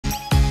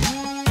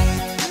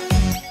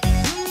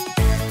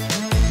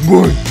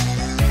Boom.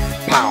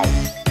 Pow.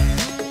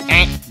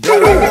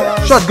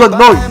 Shotgun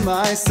noise.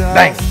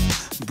 Bang.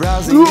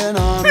 Browsing an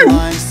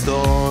online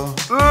store.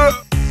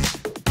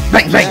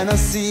 Bang, bang.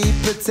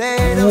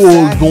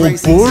 Whoa, don't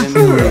push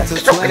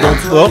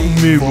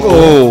me.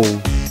 Oh.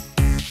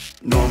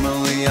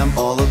 Normally I'm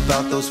all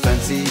about those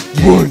fancy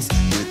games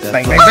with that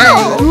Bang, bang,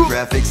 bang.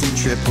 graphics and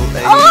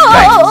AAA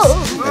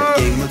games. That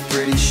game looked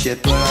pretty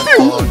shit, but I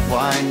thought,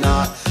 why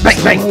not? Bang,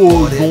 bang.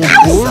 Whoa, don't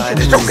push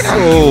me.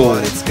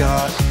 What it's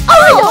got.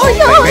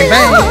 Bang,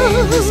 bang,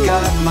 It's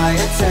got my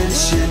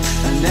attention.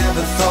 I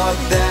never thought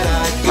that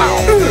I'd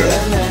give it a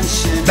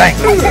mention. Bang.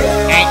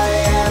 Here I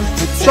am,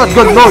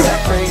 Shotgun noise.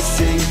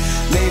 racing.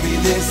 Maybe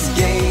this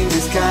game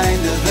is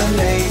kind of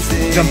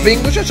amazing.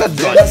 Jumping with your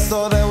shotgun. I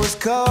saw there was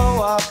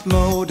co-op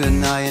mode,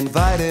 and I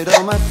invited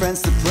all my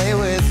friends to play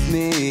with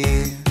me.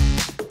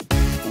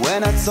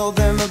 When I told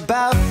them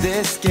about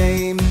this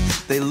game,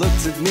 they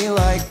looked at me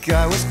like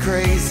I was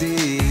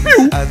crazy.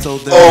 I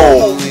told them,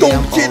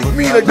 don't kid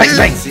me like this.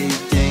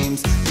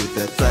 Games with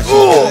that flashy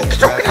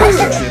graphics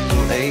and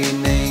AAA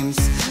names.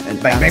 And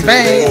Bang, bang, after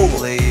bang. they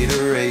played a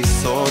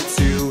race or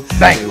two,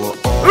 Bang. they were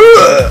all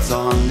hooked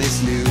on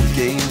this new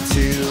game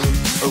too.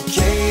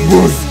 Okay,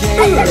 this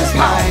game is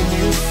my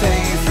new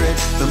favorite.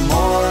 The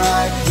more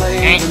I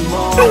play, the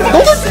more I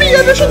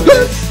savor it.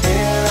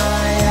 Here I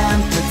am,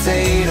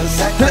 potato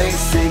sack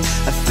racing.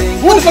 I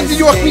think What the fuck did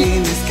you this ask me?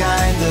 game is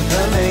kind of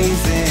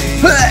amazing.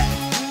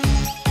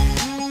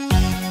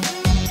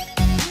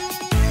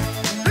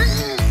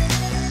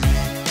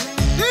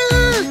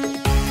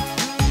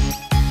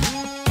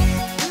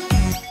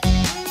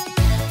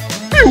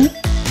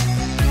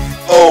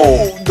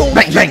 Oh, don't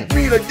Bang, bang.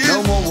 me like this.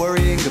 No more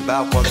worrying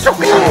about what's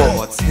cool or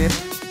what's hip.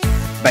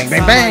 Bang,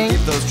 bang, Time I bang.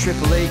 give those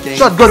AAA games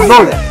Shotgun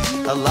noise.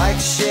 I like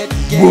shit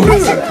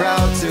games, I'm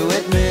proud to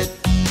admit.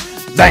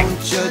 Bang.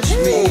 Don't judge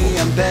me,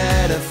 I'm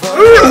better for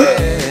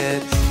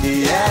it.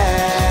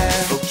 Yeah.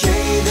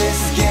 Okay,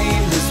 this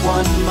game has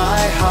won my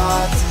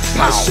heart.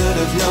 I should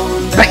have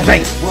known that Bang,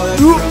 bang. it would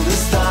from the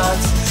start.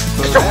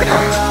 Forever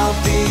I'll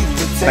be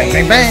Bang,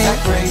 bang, potato bang.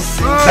 sack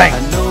racing. Bang. I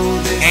know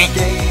this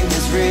game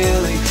is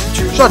really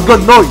truly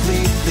Shotgun noise.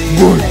 completely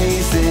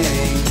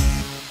amazing.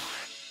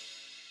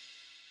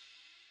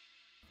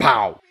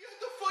 Pow.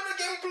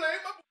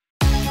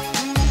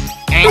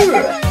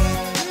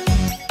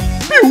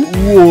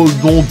 Whoa,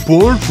 don't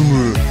push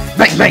me.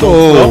 Bang, bang.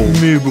 Oh,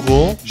 me,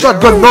 bro.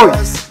 Shotgun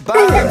noise.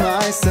 By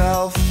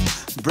myself,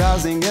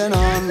 browsing an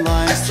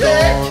online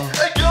store.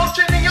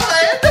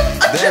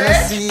 Then I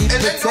see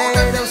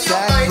potato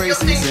sack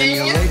racing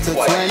simulator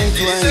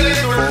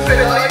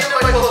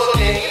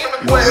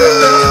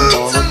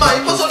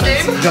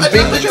 2024.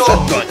 Jumping with your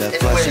shotgun. That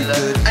flashy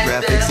good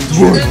graphics and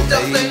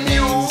AAA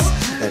names.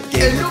 That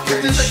game looked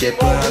pretty shit,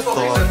 but I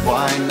thought,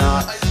 why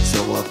not? So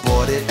I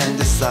bought it and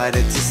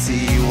decided to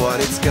see what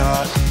it's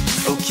got.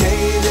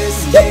 Okay,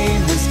 this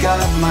game has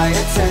got my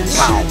attention.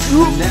 I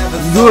never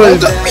thought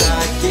that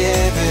I'd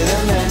give it a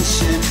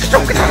mention.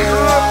 But here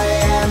I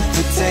am,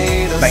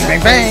 potato Bang,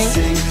 bang, sack bang.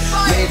 racing.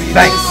 Maybe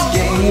Bang. this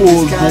game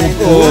Whoa, is kind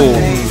don't- of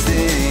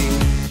amazing.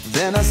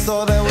 Then I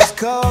saw there was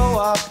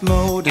co-op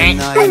mode, and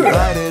I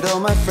invited all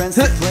my friends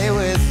to play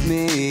with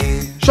me.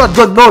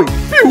 Shotgun noise.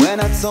 When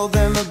I told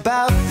them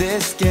about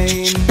this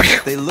game,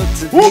 they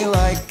looked at me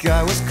like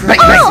I was crazy.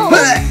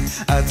 bang.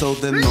 I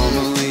told them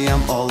normally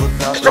I'm all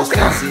about those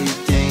fancy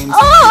games.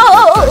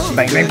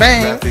 Bang, bang,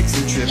 bang. Graphics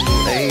and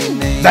AAA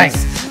names. Bang.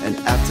 And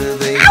after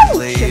they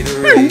played a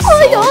race,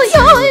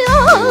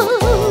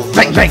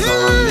 Bang, bang. on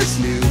this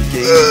new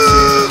game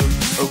too.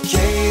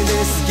 Okay,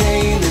 this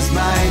game is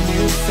my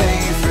new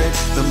favorite.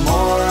 The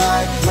more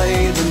I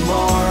play, the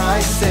more I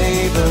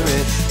savor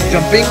it.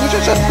 Jumping with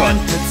your shotgun.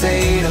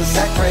 Potato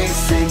sack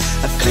racing.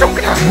 I think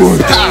this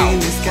game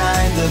is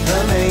kind of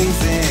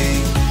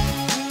amazing.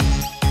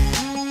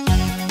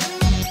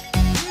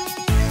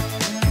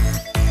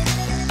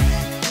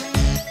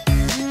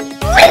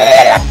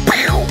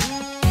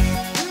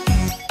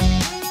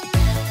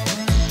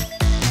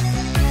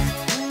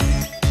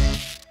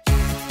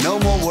 No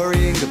more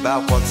worrying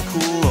about what's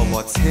cool or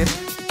what's hip.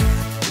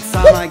 It's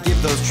time I give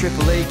those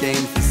AAA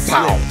games the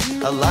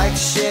slip. I like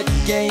shit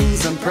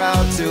games, I'm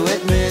proud to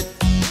admit.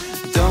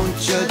 Don't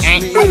judge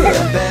me,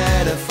 I'm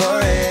better for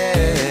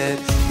it.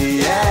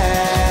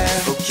 Yeah.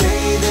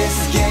 Okay, this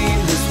game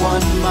has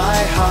won my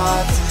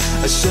heart.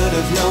 I should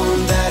have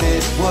known that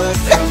it would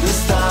from the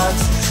start.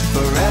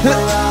 Forever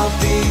I'll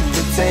be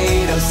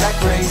potato sack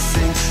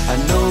racing. I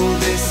know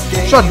this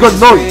game Shotgun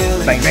is noise.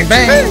 really, Bang, bang,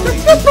 bang. truly,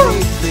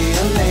 completely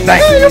amazing.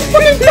 Bang. What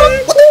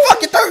the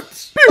fuck? It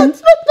hurts.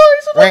 That's not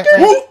nice.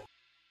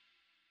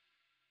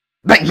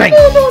 Bang, bang.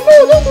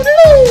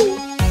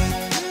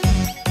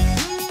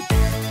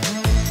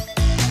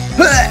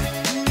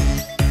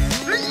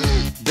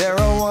 There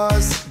I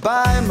was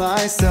by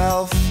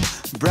myself,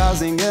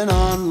 browsing an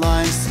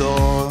online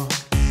store.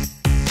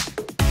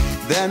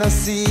 Then I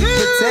see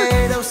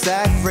potato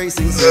sack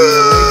racing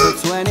simulator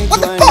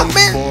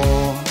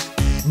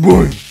 2024.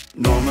 Boy.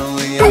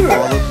 Normally I'm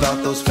all about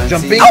those fancy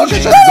Jumping games with a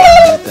with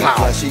shotgun. that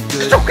flashy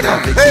good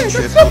graphics and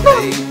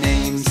triple-A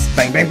names.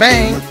 Bang, bang, They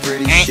bang. were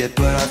pretty shit,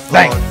 but I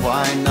Bang. thought,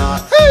 why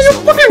not? So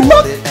I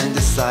bought it and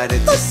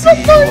decided to see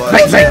what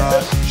Bang, it's bang.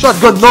 got.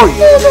 Shotgun noise.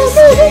 This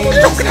game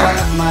has got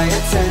my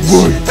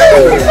attention.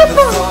 Never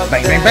thought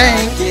Bang, bang, that bang.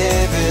 I'd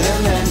give it a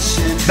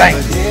mention. Bang.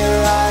 But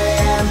here I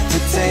am,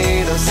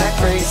 potato sack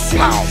racing.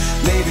 Pow.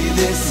 Maybe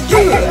this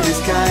game is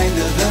kind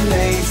of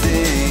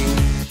amazing.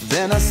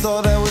 Then I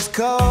saw there was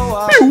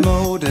co-op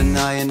mode, and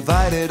I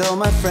invited all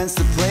my friends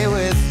to play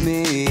with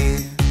me.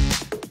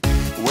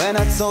 When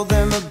I told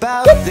them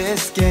about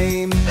this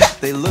game,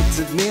 they looked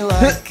at me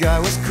like I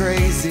was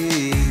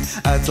crazy.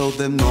 I told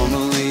them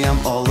normally I'm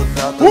all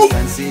about those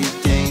fancy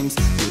games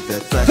with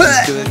that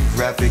flashy good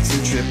graphics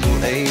and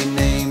triple-A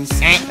names.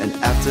 And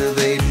after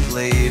they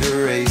played a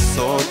race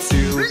or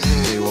two,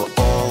 they were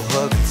all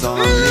hooked on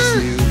this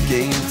new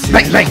game too.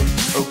 Bang, bang.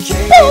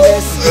 Okay,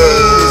 this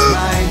game is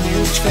my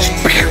new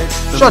favorite.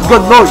 The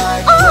Shotgun more noise. I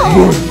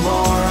play, the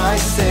more I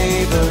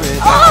savor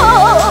it. I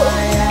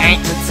am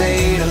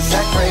potato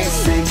sack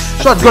racing.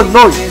 Shotgun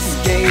noise. This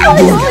game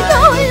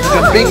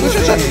Jumping with a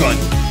shotgun.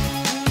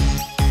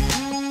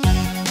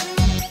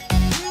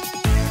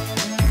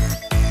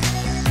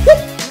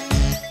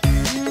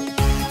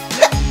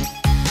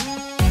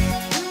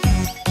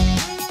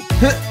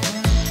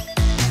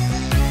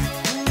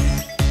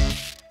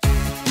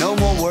 No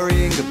more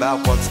worrying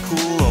about what's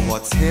cool or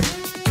what's hip.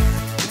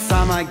 It's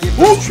time I give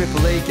those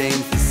AAA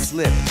games the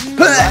slip.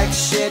 I like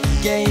shit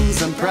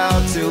games, I'm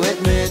proud to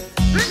admit.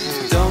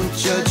 Don't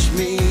judge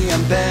me,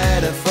 I'm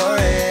better for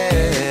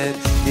it.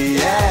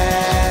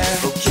 Yeah.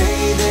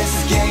 Okay, this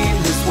game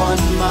has won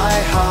my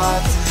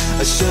heart.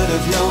 I should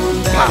have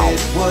known that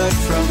it would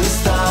from the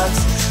start.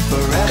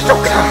 Forever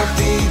I'll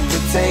be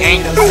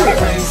potato sack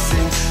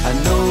racing. I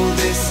know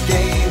this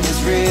game is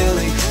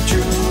really,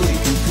 truly,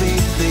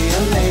 completely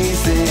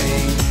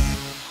amazing.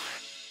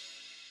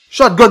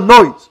 Shotgun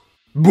noise.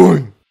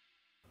 Boing.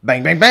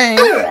 Bang, bang, bang.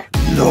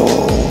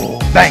 No.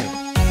 Bang.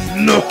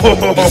 No.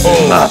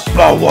 My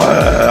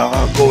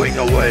power going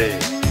away.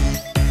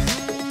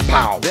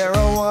 Pow. There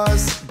I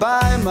was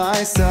by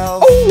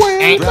myself,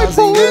 Away, my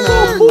browsing an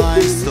boy.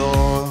 online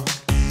store.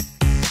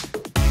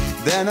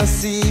 Then I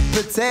see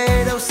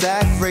Potato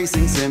Sack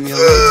Racing Simulator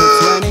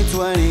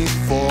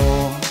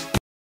 2024.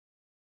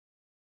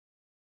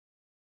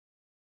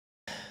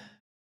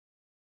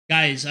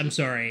 Guys, I'm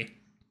sorry.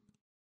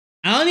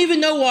 I don't even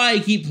know why I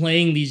keep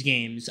playing these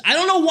games. I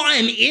don't know why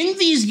I'm in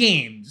these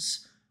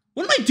games.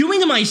 What am I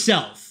doing to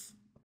myself?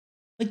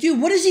 Like,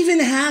 dude, what is even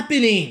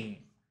happening?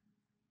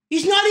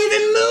 He's not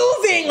even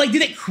moving! Like,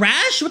 did it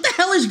crash? What the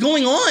hell is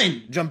going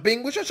on?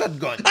 Jumping with a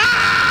shotgun.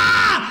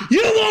 Ah!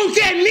 You won't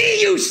get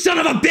me, you son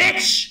of a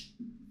bitch!